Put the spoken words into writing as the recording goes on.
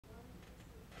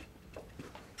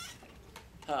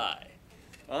Hi,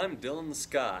 I'm Dylan the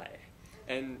Sky,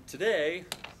 and today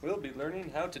we'll be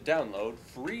learning how to download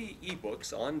free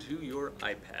ebooks onto your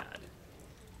iPad.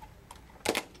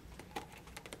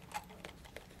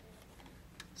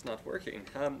 It's not working.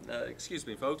 Excuse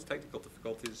me, folks, technical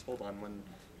difficulties. Hold on one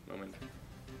moment.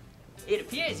 It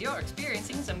appears you're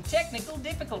experiencing some technical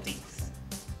difficulties.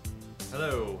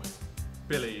 Hello,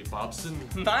 Billy Bobson.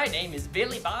 My name is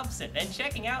Billy Bobson, and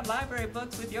checking out library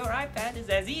books with your iPad is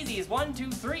as easy as 1,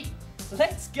 2, 3.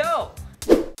 Let's go!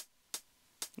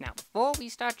 Now, before we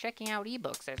start checking out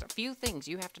ebooks, there's a few things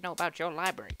you have to know about your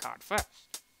library card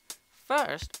first.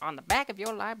 First, on the back of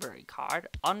your library card,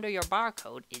 under your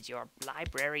barcode, is your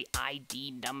library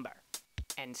ID number.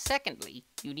 And secondly,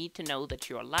 you need to know that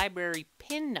your library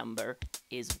PIN number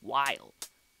is WYLD,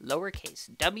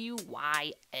 lowercase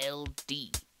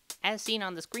W-Y-L-D, as seen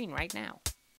on the screen right now.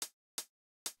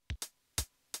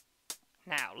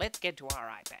 Now, let's get to our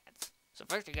iPads. So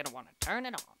first you're going to want to turn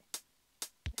it on.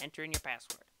 Enter in your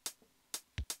password.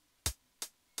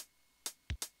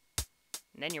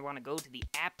 And then you want to go to the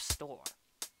App Store.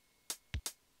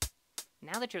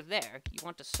 Now that you're there, you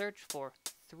want to search for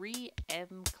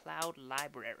 3M Cloud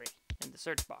Library in the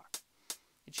search bar.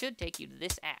 It should take you to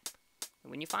this app.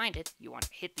 And when you find it, you want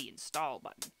to hit the Install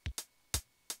button.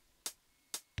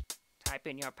 Type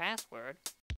in your password.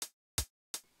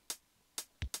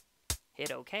 Hit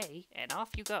OK, and off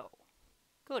you go.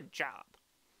 Good job.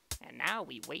 And now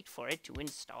we wait for it to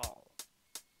install.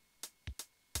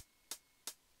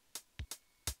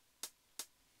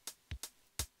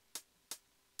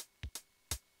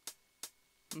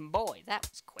 Boy, that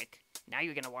was quick. Now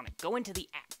you're going to want to go into the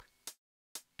app.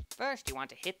 First, you want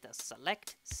to hit the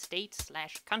Select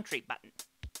State/Country button.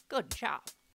 Good job.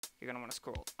 You're going to want to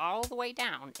scroll all the way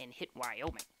down and hit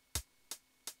Wyoming.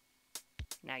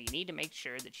 Now you need to make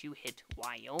sure that you hit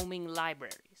Wyoming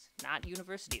Libraries, not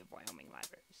University of Wyoming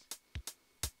Libraries.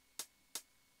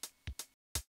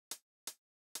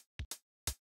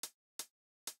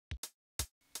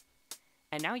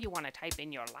 And now you want to type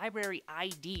in your library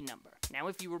ID number. Now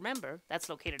if you remember, that's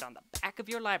located on the back of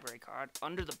your library card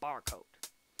under the barcode.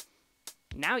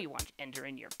 Now you want to enter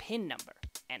in your PIN number.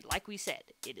 And like we said,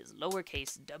 it is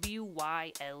lowercase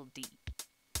W-Y-L-D.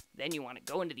 Then you want to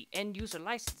go into the End User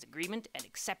License Agreement and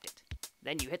accept it.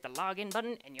 Then you hit the Login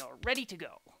button and you're ready to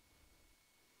go.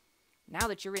 Now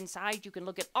that you're inside, you can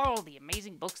look at all the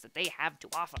amazing books that they have to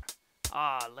offer.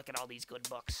 Ah, look at all these good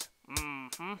books.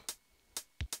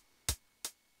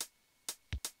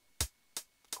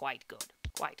 Quite good,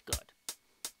 quite good.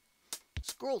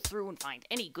 Scroll through and find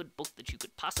any good book that you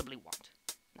could possibly want.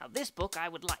 Now this book I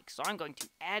would like, so I'm going to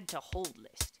add to hold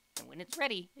list. And when it's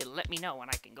ready, it'll let me know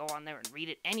and I can go on there and read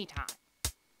it anytime.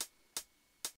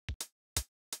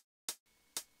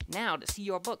 Now to see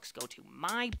your books, go to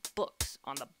My Books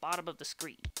on the bottom of the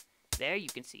screen. There you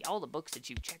can see all the books that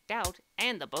you've checked out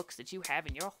and the books that you have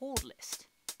in your hold list.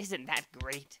 Isn't that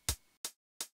great?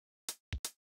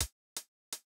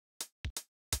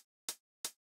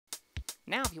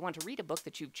 Now, if you want to read a book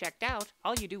that you've checked out,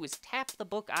 all you do is tap the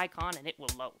book icon and it will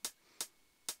load.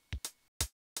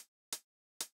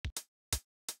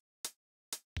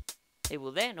 It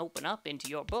will then open up into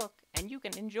your book, and you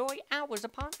can enjoy hours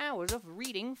upon hours of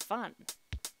reading fun.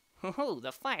 Oh,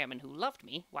 The Fireman Who Loved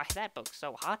Me. Why, that book's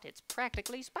so hot, it's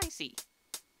practically spicy.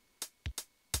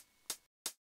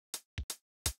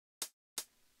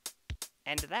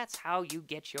 And that's how you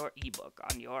get your ebook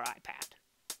on your iPad.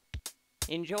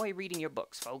 Enjoy reading your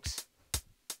books, folks.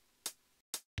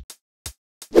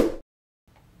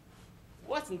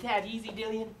 Wasn't that easy,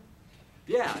 Dillian?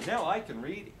 Yeah, now I can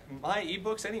read my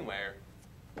ebooks anywhere.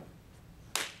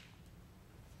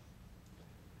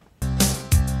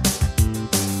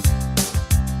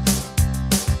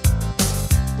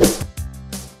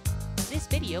 This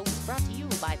video was brought to you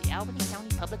by the Albany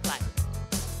County Public Library.